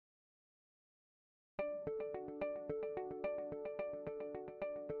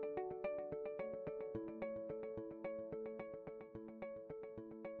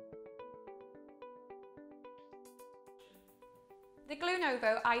The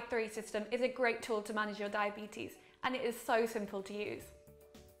Glunovo i3 system is a great tool to manage your diabetes, and it is so simple to use.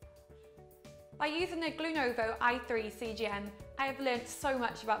 By using the Glunovo i3 CGM, I have learned so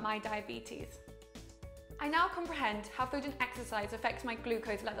much about my diabetes. I now comprehend how food and exercise affect my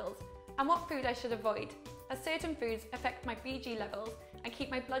glucose levels and what food I should avoid, as certain foods affect my BG levels and keep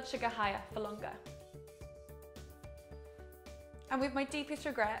my blood sugar higher for longer. And with my deepest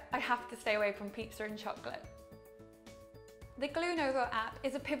regret, I have to stay away from pizza and chocolate. The Glunovo app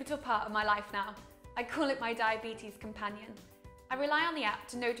is a pivotal part of my life now. I call it my diabetes companion. I rely on the app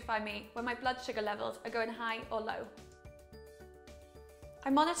to notify me when my blood sugar levels are going high or low.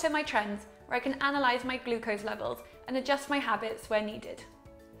 I monitor my trends where I can analyse my glucose levels and adjust my habits where needed.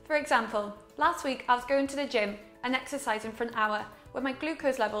 For example, last week I was going to the gym and exercising for an hour when my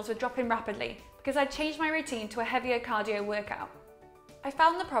glucose levels were dropping rapidly because I'd changed my routine to a heavier cardio workout. I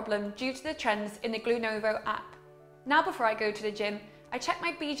found the problem due to the trends in the Glunovo app. Now before I go to the gym, I check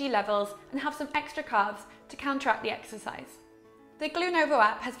my BG levels and have some extra carbs to counteract the exercise. The Glunovo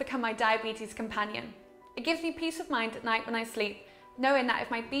app has become my diabetes companion. It gives me peace of mind at night when I sleep, knowing that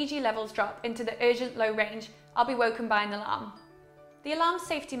if my BG levels drop into the urgent low range, I'll be woken by an alarm. The alarm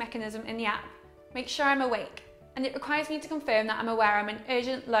safety mechanism in the app makes sure I'm awake, and it requires me to confirm that I'm aware I'm in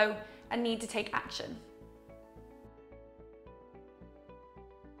urgent low and need to take action.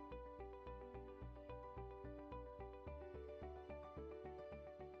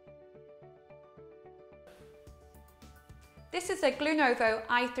 This is a Glunovo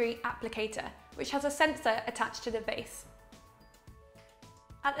i3 applicator, which has a sensor attached to the base.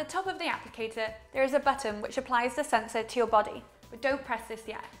 At the top of the applicator, there is a button which applies the sensor to your body, but don't press this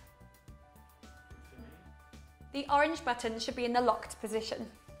yet. The orange button should be in the locked position.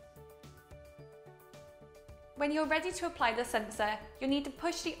 When you're ready to apply the sensor, you'll need to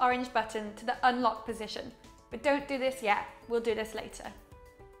push the orange button to the unlock position, but don't do this yet, we'll do this later.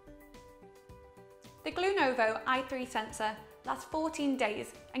 The Glunovo i3 sensor lasts 14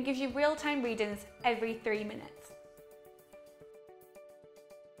 days and gives you real-time readings every 3 minutes.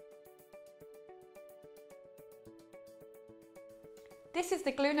 This is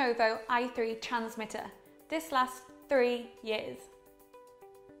the Glunovo i3 transmitter. This lasts 3 years.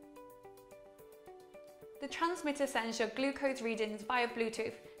 The transmitter sends your glucose readings via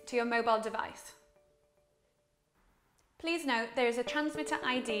Bluetooth to your mobile device. Please note there is a transmitter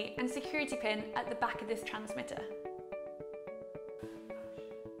ID and security pin at the back of this transmitter.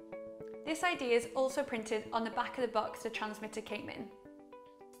 This ID is also printed on the back of the box the transmitter came in.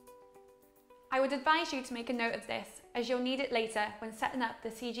 I would advise you to make a note of this, as you'll need it later when setting up the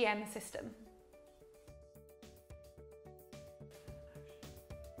CGM system.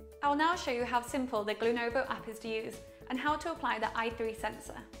 I will now show you how simple the Glunovo app is to use and how to apply the i3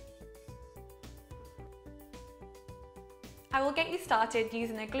 sensor. I will get you started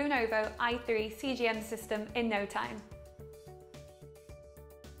using the Glunovo i3 CGM system in no time.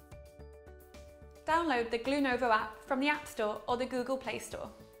 Download the Glunovo app from the App Store or the Google Play Store.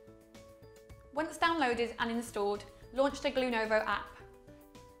 Once downloaded and installed, launch the Glunovo app.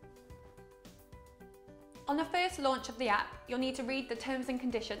 On the first launch of the app, you'll need to read the terms and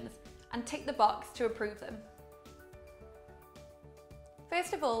conditions and tick the box to approve them.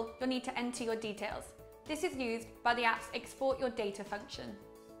 First of all, you'll need to enter your details. This is used by the app's Export Your Data function.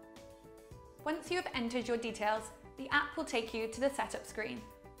 Once you have entered your details, the app will take you to the setup screen.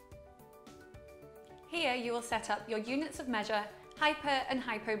 Here you will set up your units of measure, hyper and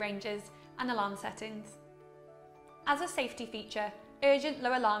hypo ranges, and alarm settings. As a safety feature, urgent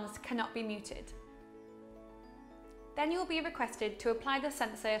low alarms cannot be muted. Then you will be requested to apply the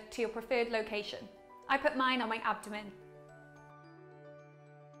sensor to your preferred location. I put mine on my abdomen.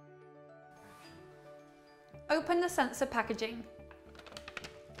 Open the sensor packaging.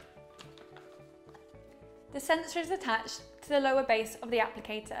 The sensor is attached to the lower base of the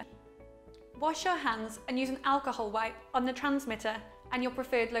applicator. Wash your hands and use an alcohol wipe on the transmitter and your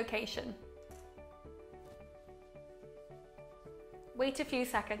preferred location. Wait a few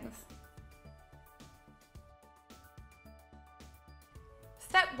seconds.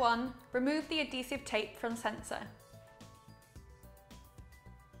 Step 1. Remove the adhesive tape from sensor.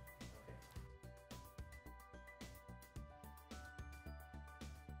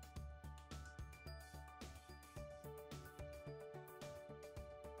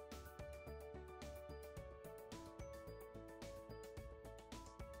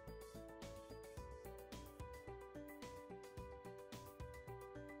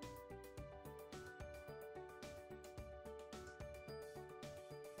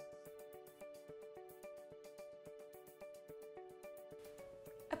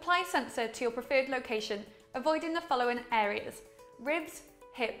 Apply sensor to your preferred location, avoiding the following areas: ribs,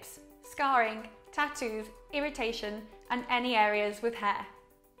 hips, scarring, tattoos, irritation, and any areas with hair.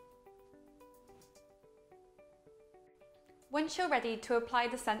 Once you're ready to apply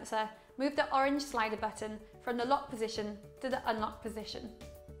the sensor, move the orange slider button from the lock position to the unlock position.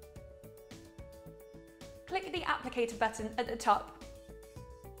 Click the applicator button at the top.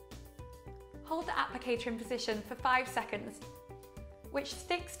 Hold the applicator in position for 5 seconds, which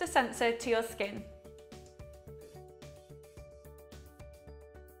sticks the sensor to your skin.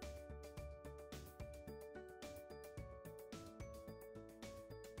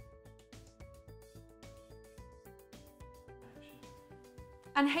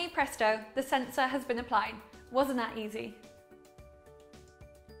 And hey presto, the sensor has been applied. Wasn't that easy?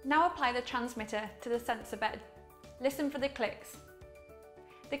 Now apply the transmitter to the sensor bed. Listen for the clicks.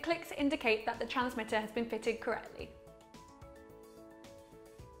 The clicks indicate that the transmitter has been fitted correctly.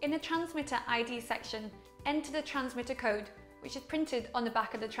 In the transmitter ID section, enter the transmitter code, which is printed on the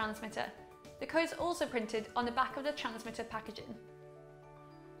back of the transmitter. The code is also printed on the back of the transmitter packaging.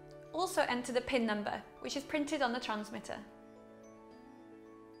 Also enter the PIN number, which is printed on the transmitter.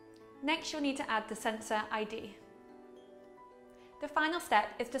 Next, you'll need to add the sensor ID. The final step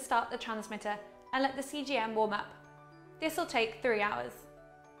is to start the transmitter and let the CGM warm up. This will take 3 hours.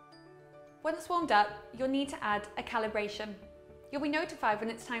 Once warmed up, you'll need to add a calibration. You'll be notified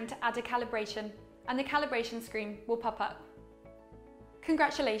when it's time to add a calibration, and the calibration screen will pop up.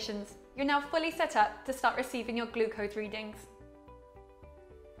 Congratulations, you're now fully set up to start receiving your glucose readings.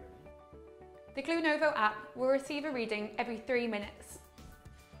 The Glunovo app will receive a reading every 3 minutes.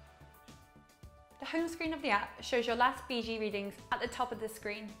 The home screen of the app shows your last BG readings at the top of the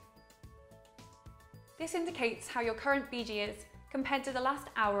screen. This indicates how your current BG is compared to the last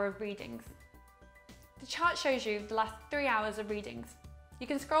hour of readings. The chart shows you the last 3 hours of readings. You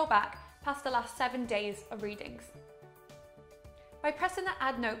can scroll back past the last 7 days of readings. By pressing the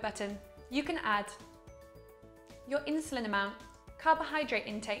Add Note button, you can add your insulin amount, carbohydrate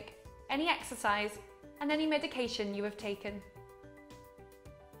intake, any exercise, and any medication you have taken.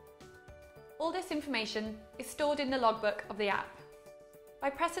 All this information is stored in the logbook of the app. By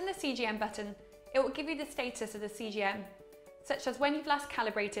pressing the CGM button, it will give you the status of the CGM, such as when you've last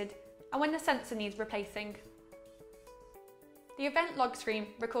calibrated and when the sensor needs replacing. The event log screen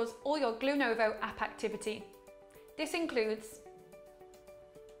records all your Glunovo app activity. This includes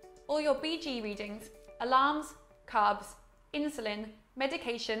all your BG readings, alarms, carbs, insulin,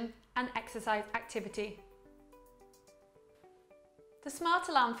 medication, and exercise activity. The Smart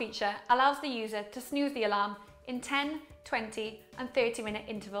Alarm feature allows the user to snooze the alarm in 10, 20, and 30-minute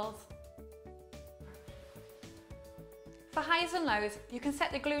intervals. For highs and lows, you can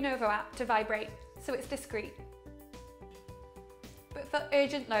set the Glunovo app to vibrate, so it's discreet. But for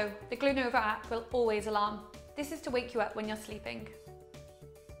urgent low, the Glunovo app will always alarm. This is to wake you up when you're sleeping.